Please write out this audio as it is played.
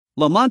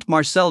Lamont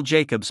Marcell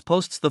Jacobs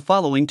posts the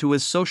following to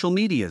his social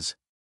medias.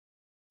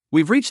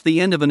 We've reached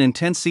the end of an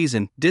intense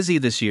season, dizzy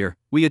this year.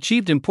 We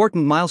achieved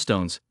important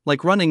milestones,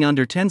 like running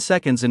under 10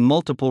 seconds in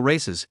multiple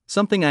races,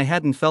 something I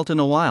hadn't felt in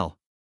a while.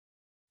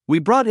 We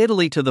brought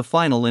Italy to the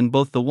final in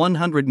both the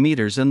 100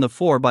 meters and the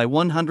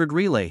 4x100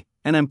 relay,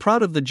 and I'm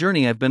proud of the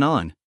journey I've been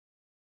on.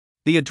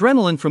 The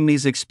adrenaline from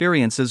these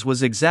experiences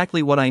was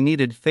exactly what I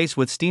needed. Faced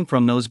with steam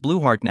from Nose Blue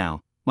Heart now,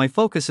 my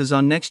focus is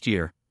on next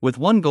year, with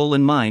one goal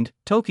in mind: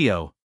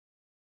 Tokyo,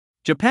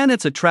 Japan.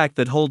 It's a track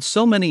that holds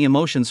so many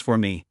emotions for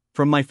me,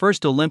 from my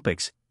first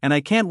Olympics, and I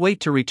can't wait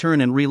to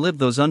return and relive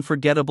those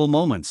unforgettable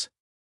moments.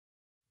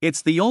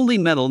 It's the only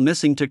medal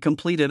missing to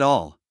complete it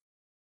all.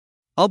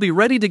 I'll be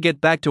ready to get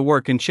back to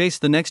work and chase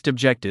the next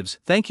objectives.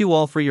 Thank you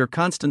all for your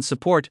constant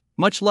support.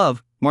 Much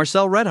love,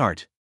 Marcel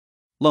Redhart.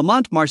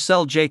 Lamont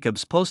Marcell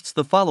Jacobs posts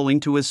the following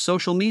to his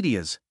social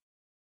medias.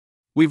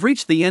 We've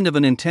reached the end of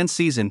an intense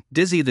season,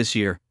 dizzy this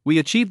year. We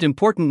achieved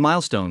important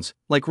milestones,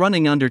 like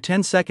running under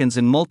 10 seconds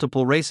in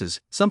multiple races,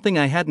 something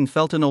I hadn't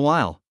felt in a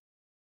while.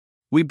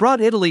 We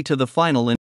brought Italy to the final in